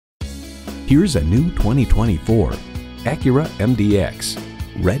Here's a new 2024 Acura MDX.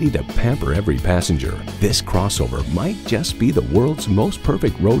 Ready to pamper every passenger, this crossover might just be the world's most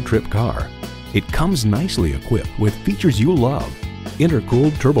perfect road trip car. It comes nicely equipped with features you love: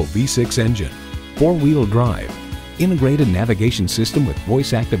 intercooled turbo V6 engine, 4-wheel drive, integrated navigation system with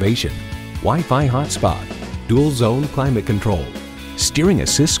voice activation, Wi-Fi hotspot, dual zone climate control, steering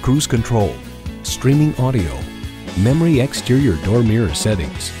assist cruise control, streaming audio, memory exterior door mirror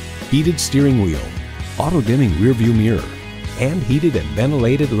settings, heated steering wheel, auto-dimming rear view mirror, and heated and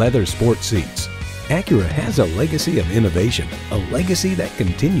ventilated leather sport seats. Acura has a legacy of innovation, a legacy that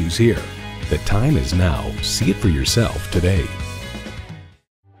continues here. The time is now. See it for yourself today.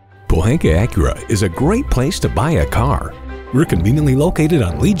 Pohanka Acura is a great place to buy a car. We're conveniently located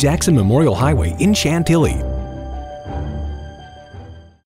on Lee Jackson Memorial Highway in Chantilly.